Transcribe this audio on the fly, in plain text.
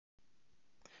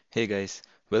Hey guys,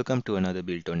 welcome to another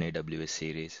Built on AWS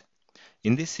series.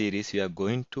 In this series, we are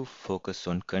going to focus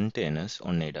on containers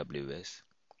on AWS.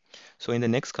 So in the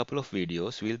next couple of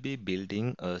videos, we'll be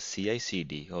building a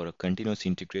CI/CD or a continuous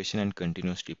integration and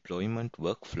continuous deployment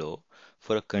workflow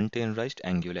for a containerized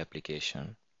Angular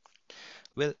application.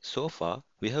 Well, so far,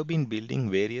 we have been building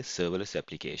various serverless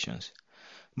applications,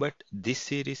 but this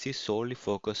series is solely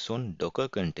focused on Docker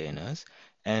containers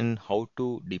and how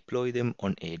to deploy them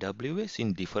on AWS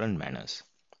in different manners.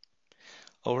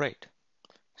 Alright,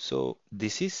 so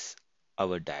this is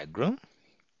our diagram.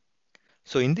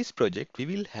 So in this project, we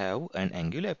will have an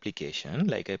Angular application,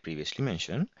 like I previously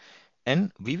mentioned,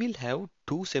 and we will have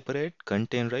two separate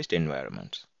containerized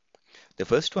environments. The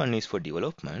first one is for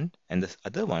development, and the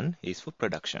other one is for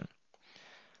production.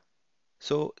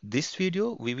 So this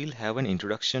video, we will have an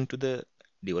introduction to the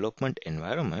development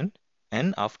environment,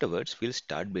 and afterwards, we'll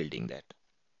start building that.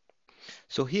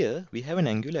 So here we have an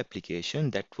Angular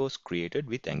application that was created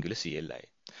with Angular CLI.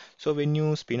 So when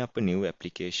you spin up a new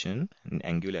application, an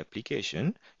Angular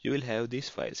application, you will have these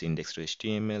files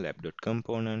index.html,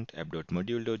 app.component,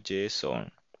 app.module.js, so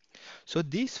on. So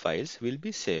these files will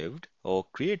be saved or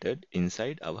created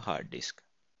inside our hard disk.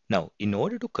 Now, in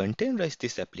order to containerize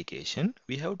this application,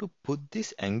 we have to put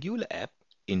this Angular app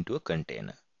into a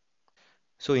container.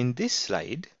 So in this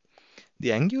slide,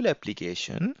 the Angular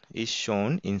application is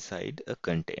shown inside a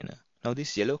container. Now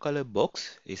this yellow color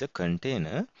box is a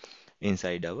container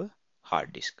inside our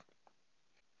hard disk.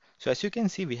 So as you can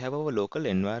see, we have our local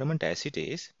environment as it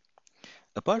is.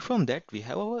 Apart from that, we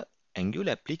have our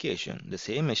Angular application, the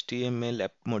same HTML,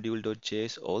 app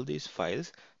module.js, all these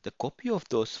files, the copy of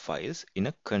those files in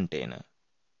a container.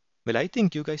 Well, I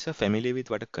think you guys are familiar with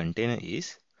what a container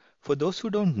is. For those who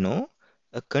don't know,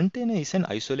 a container is an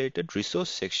isolated resource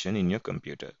section in your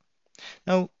computer.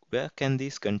 Now, where can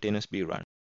these containers be run?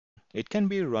 It can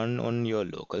be run on your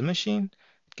local machine,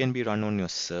 it can be run on your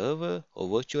server or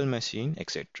virtual machine,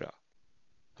 etc.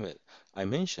 Well, I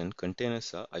mentioned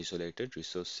containers are isolated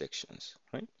resource sections,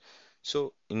 right?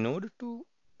 So, in order to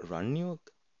run your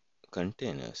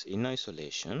containers in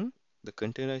isolation, the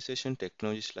containerization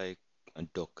technologies like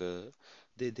Docker,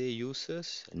 they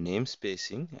uses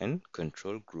namespacing and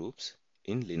control groups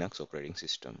in Linux operating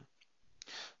system.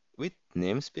 With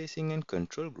namespacing and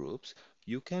control groups,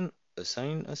 you can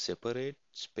assign a separate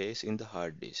space in the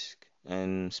hard disk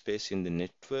and space in the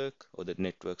network or the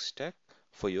network stack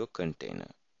for your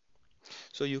container.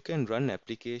 So you can run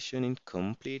application in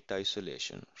complete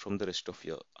isolation from the rest of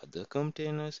your other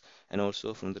containers and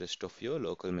also from the rest of your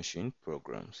local machine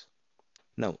programs.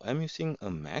 Now I'm using a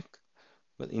Mac.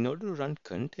 Well, in order to run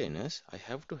containers, I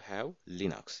have to have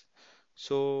Linux.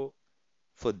 So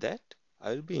for that,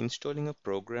 I'll be installing a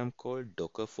program called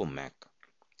Docker for Mac.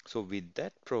 So with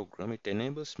that program, it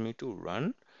enables me to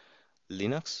run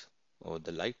Linux or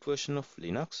the light version of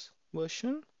Linux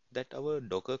version that our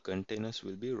Docker containers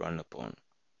will be run upon.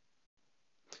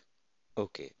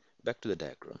 Okay, back to the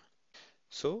diagram.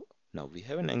 So now we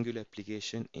have an Angular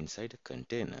application inside a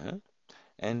container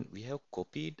and we have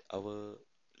copied our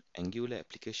Angular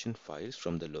application files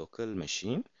from the local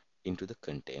machine into the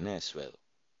container as well.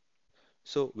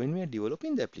 So when we are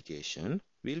developing the application,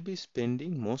 we'll be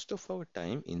spending most of our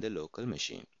time in the local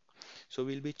machine. So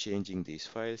we'll be changing these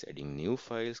files, adding new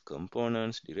files,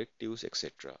 components, directives,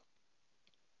 etc.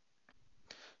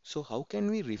 So how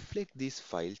can we reflect these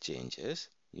file changes,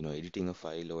 editing a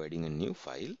file or adding a new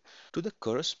file to the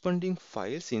corresponding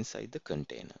files inside the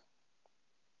container?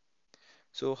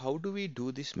 So how do we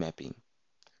do this mapping?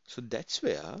 So that's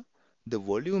where the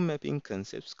volume mapping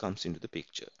concepts comes into the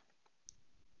picture.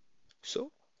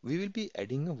 So we will be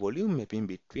adding a volume mapping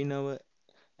between our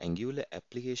Angular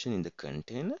application in the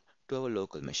container to our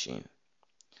local machine.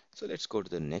 So let's go to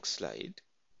the next slide.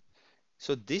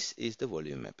 So this is the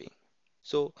volume mapping.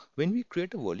 So when we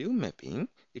create a volume mapping,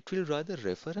 it will rather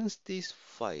reference these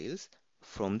files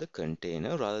from the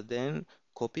container rather than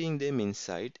copying them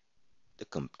inside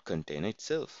the container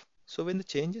itself. So when the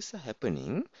changes are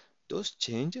happening, those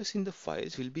changes in the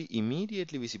files will be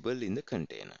immediately visible in the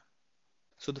container.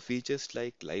 So the features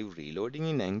like live reloading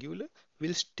in Angular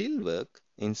will still work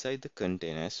inside the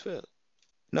container as well.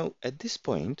 Now, at this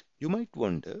point, you might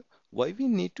wonder why we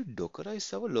need to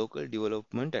Dockerize our local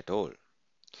development at all.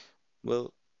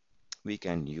 Well, we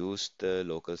can use the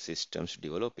local systems to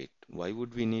develop it. Why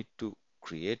would we need to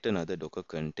create another Docker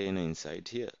container inside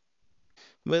here?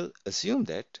 Well, assume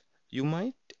that you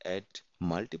might add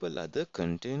multiple other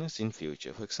containers in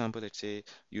future. For example, let's say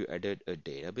you added a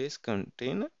database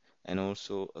container and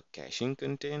also a caching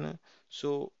container.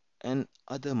 So, and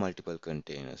other multiple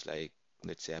containers like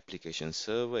let's say application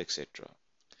server, etc.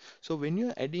 So when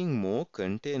you're adding more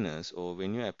containers or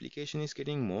when your application is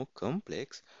getting more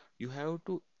complex, you have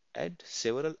to add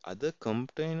several other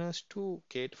containers to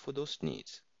cater for those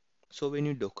needs. So when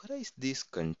you Dockerize these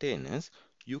containers,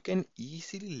 you can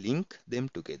easily link them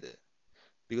together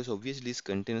because obviously these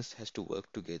containers has to work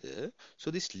together.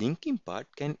 So this linking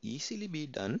part can easily be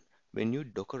done when you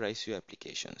Dockerize your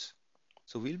applications.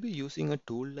 So we'll be using a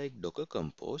tool like Docker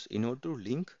Compose in order to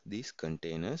link these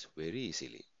containers very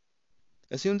easily.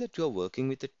 Assume that you are working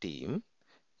with a team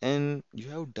and you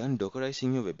have done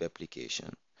Dockerizing your web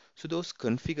application. So those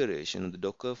configuration, the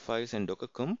Docker files and Docker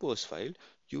Compose file,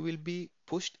 you will be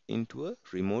pushed into a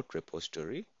remote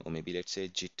repository or maybe let's say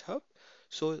GitHub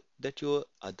so that your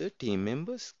other team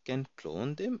members can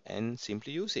clone them and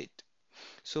simply use it.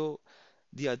 So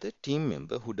the other team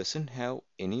member who doesn't have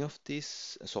any of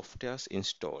these softwares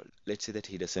installed, let's say that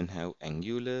he doesn't have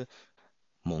Angular,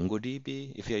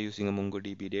 MongoDB, if you are using a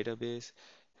MongoDB database,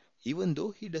 even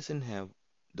though he doesn't have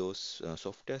those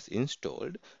softwares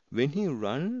installed, when he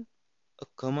run a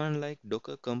command like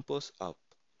docker compose up,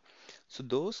 so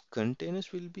those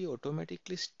containers will be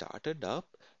automatically started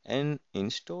up and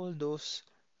install those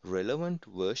relevant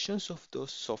versions of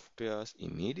those softwares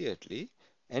immediately,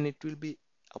 and it will be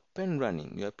up and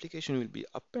running. Your application will be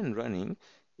up and running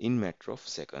in matter of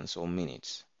seconds or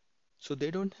minutes. So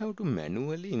they don't have to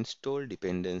manually install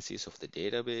dependencies of the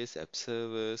database, app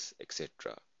servers,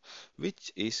 etc.,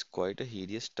 which is quite a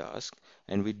hideous task,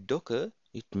 and with Docker,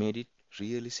 it made it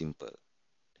really simple.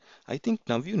 I think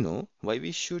now you know why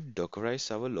we should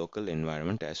Dockerize our local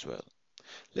environment as well.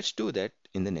 Let's do that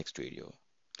in the next video.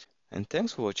 And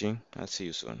thanks for watching. I'll see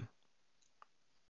you soon.